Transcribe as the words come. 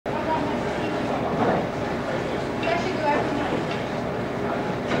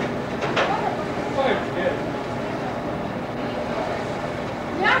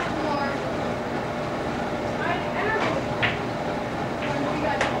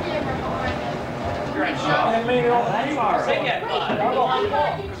I'm leaning on the fire. Say that, bud.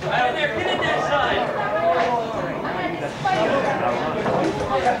 Right in there, get in that side.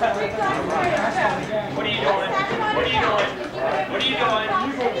 What are you doing? What are you doing? What are you doing?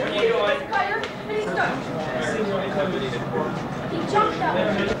 What are you doing? He jumped up.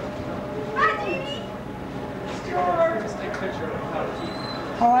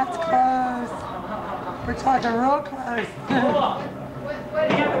 Oh, that's close. We're talking real close. Hold on. We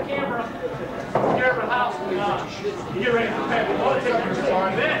have a camera. Camera house. You get ready for bed. We'll take pictures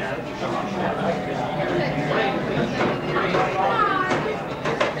on that.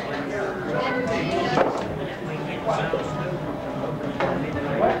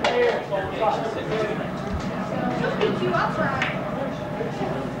 She'll beat you up, Brian.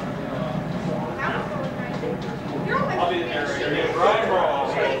 I'll be there. Right, Rod.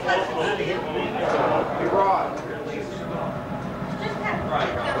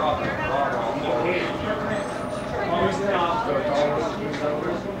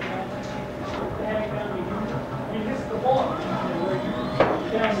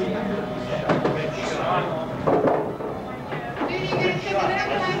 Dude, you gonna take the middle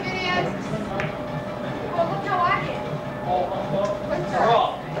time videos? Well, look how I did.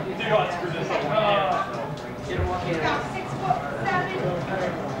 Rob, do not screw this up. He's about 6'7",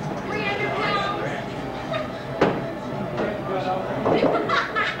 300 pounds.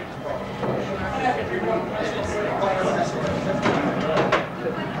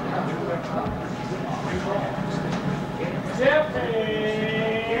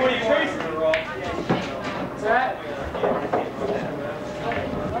 What are you tracing, Rob? What's that?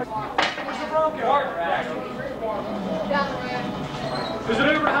 Where's the Bronco? Down the ramp. Is it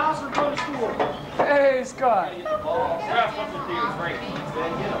over the house or from the store? Hey, Scott. Grab something to your break.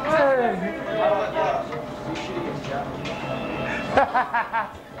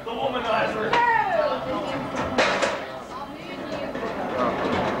 The womanizer.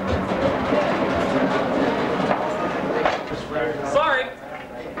 Sorry.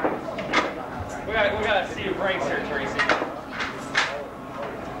 We gotta see your brakes here, Tracy.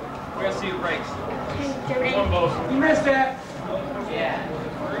 We gotta see your brakes. One both. You missed that. Yeah.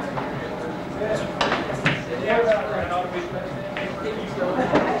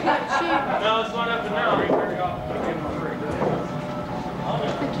 No, it's not up and down. I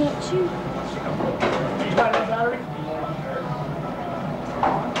can't shoot. You got another battery?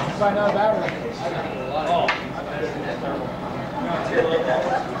 You got another battery? Oh.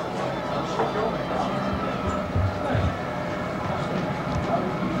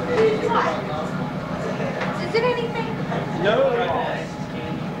 Is it anything? No.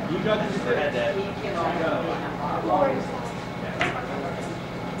 You got this.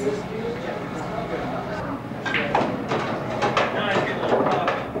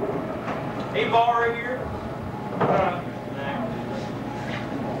 Hey, ball right here.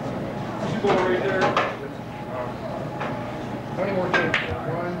 Two ball right there. How many more games? 1,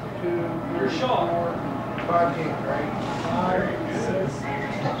 2, 3, Your shot. 4, 5 games, right? 5, 6.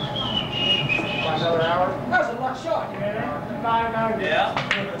 Another hour? That's a luck shot, man. 9 hours. Yeah.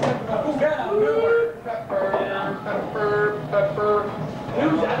 Who got out? Pepper, pepper.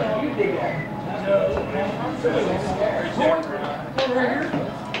 Who's that? You dig that? No. Right here.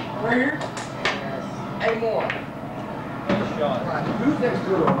 Right here. 8 more. Shot. Who's next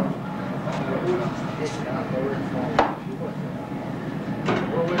girl?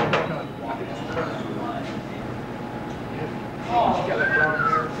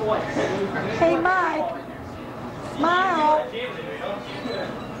 Hey, Mike. Smile.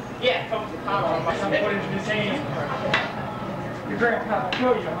 Yeah. Put it in his hand. Your grandpa will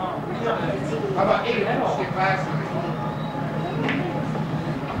kill you, huh? How about 8? Let's get faster.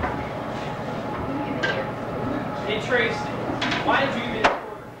 Hey, Tracy, why did you even...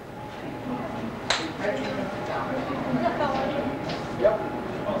 Yep.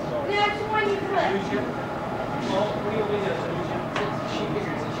 That's the one you clip.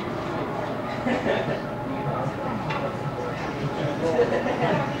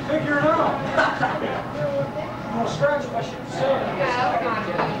 Figure it out. I'm gonna scratch my shit. Yeah, I'm going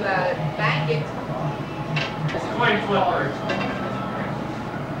to bank it. Flame flipper.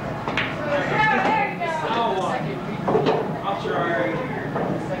 There you go. I'll try.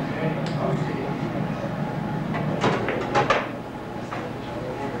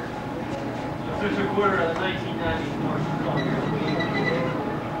 This is a quarter of the 1994 Colliers.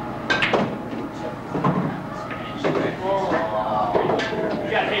 You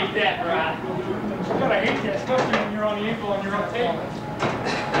gotta hate that, right? You gotta hate that, especially when you're on the ankle on your own table.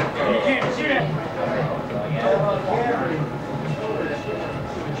 You can't shoot it.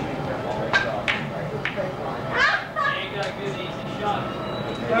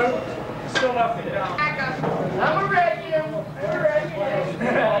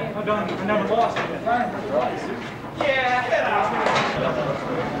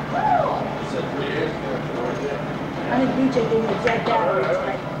 think BJ gave me a dead battery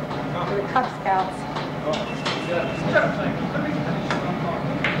tonight for the Cub Scouts. No,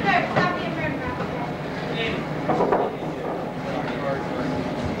 stop being rude about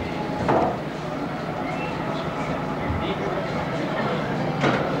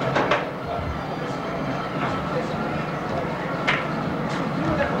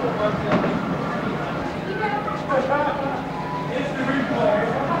It's the replay.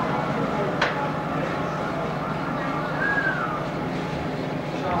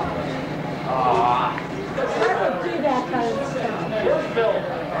 I don't do that kind of stuff. Where's Bill?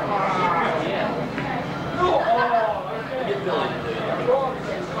 Get Bill into it.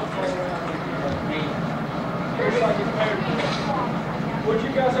 Would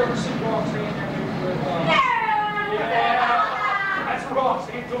you guys ever see Roxanne with yeah, that's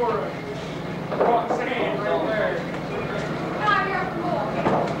Roxanne Dora. Roxanne right there.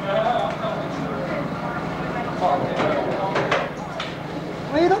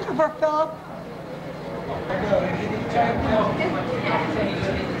 What are you looking for, Philip?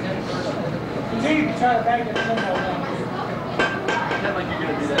 Continue to try to bag that symbol down. Not like you're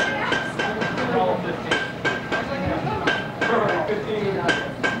going to do that. All 15. 15.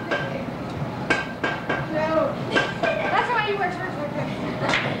 No. That's why you wear shirts like that.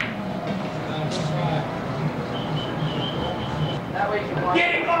 That way you can watch. Get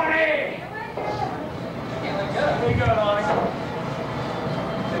him, Barney! There you go, Lonnie.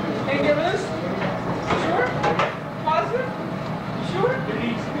 Can you give this? Sure? Positive? Sure? Get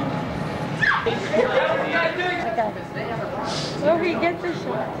easy. Where we get this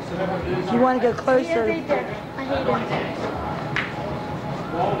shot? You want to go closer? Yeah, they did. I hate it.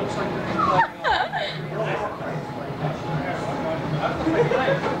 Well, looks like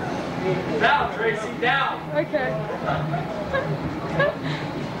down, Tracy, down. Okay.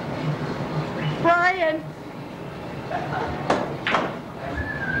 Brian.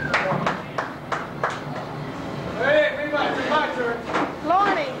 Hey, it's my turn.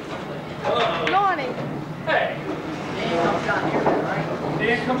 Lonnie. Lonnie. Hey.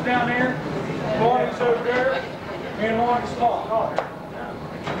 Dan comes down there. Lonnie's over there. Me and Lonnie's talking.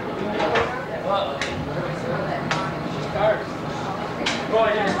 She's tired. Go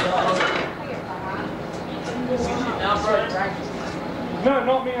ahead. No,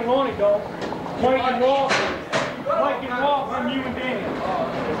 not me and Lonnie, dog. Mike and Ross. Mike and Ross and you and Danny.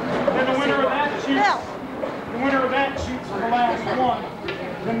 Then the winner of that shoots. The winner of that shoots for the last one.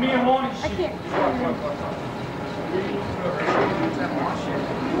 Then me and Lonnie shoot. I can't.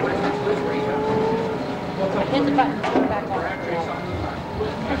 Hit the button. Put it back on.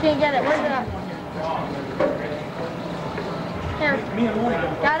 I can't get it. Where's it at? Here. Me and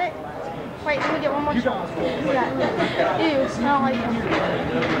Lonnie. Got it? Wait, let me get one more You shot. guys. Yeah. Ew, I don't like them.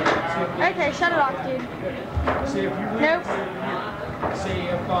 Okay, shut it off, dude. See if you win. Nope. See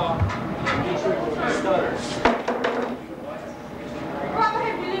if stutters.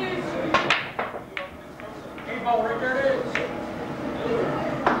 Hey, ball, right there it is.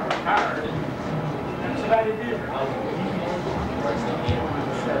 Tired. That's about it, dude.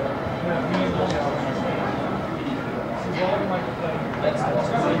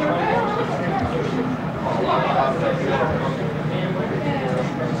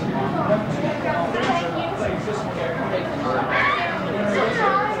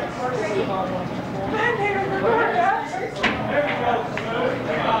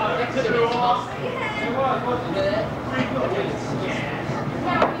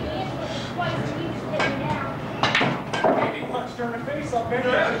 Punched her in the face up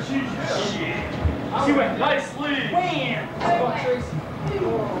there. She went nicely. Wham!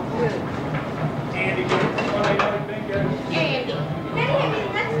 Andy, Andy.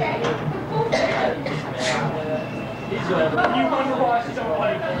 you wonder why she don't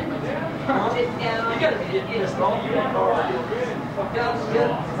like him. You gotta be getting this wrong. You ain't hard.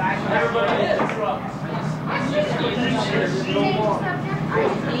 Everybody is.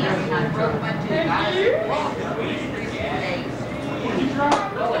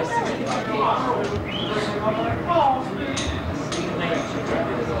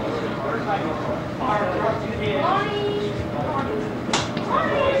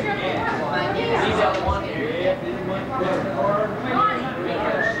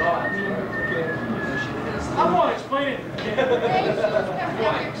 I'm gonna explain it.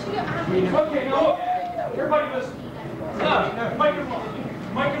 Okay, no. Everybody listen. Mike and Ron.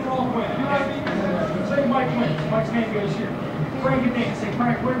 Mike and Ron win. You know what I mean? Say Mike wins. Mike's name goes here. Frank and Nick. Say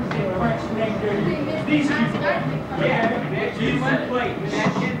Frank wins. Frank's name goes here. These two play. Yeah. These two play. These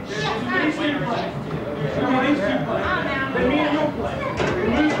two play. These two play. Then me and you'll play. The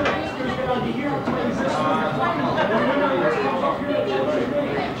loser goes down to here. Plays this one.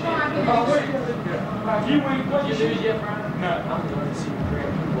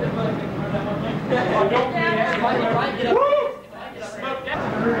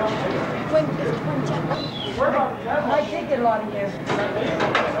 I did get a lot of you.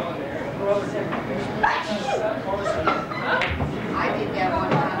 I did that one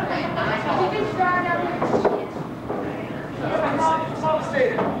time.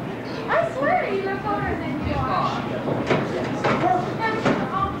 I swear you look older than you are.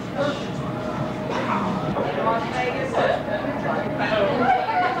 Las Vegas.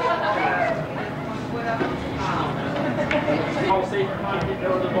 I'll see her not get rid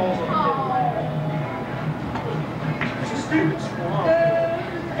of the balls on the table. It's a stupid squad.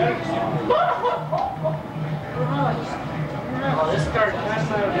 Oh, this card, last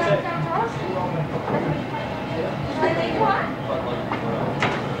time I was at. I think what?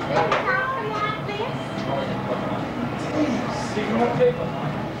 They count like this? See, you want paper?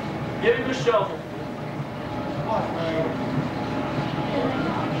 Give him the shovel.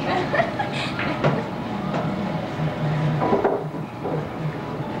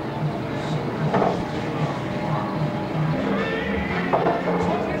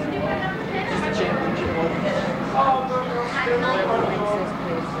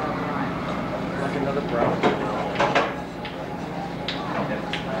 Like another brown.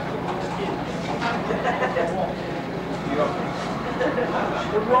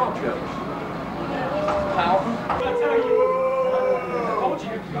 The Broncos. How? That's how you. I told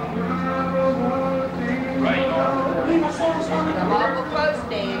you. Right. I'm awful close,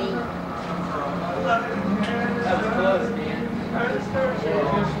 Danny. That was close, man. Let's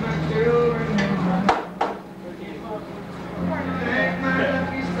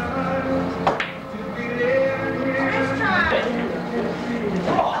try.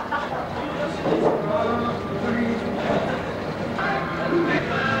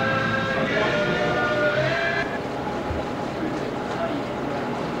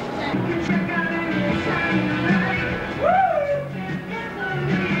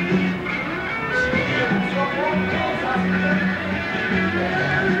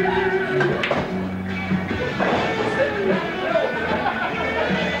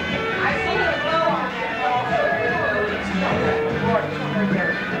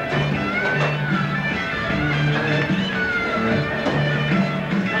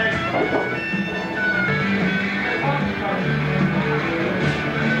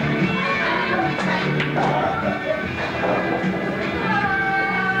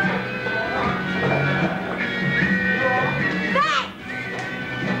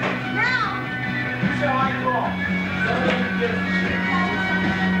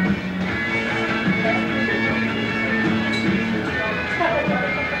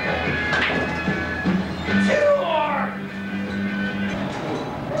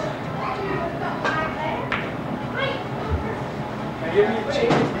 Give me a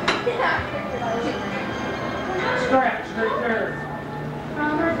chance. Scratch right there.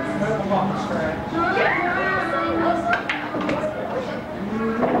 Come on, scratch.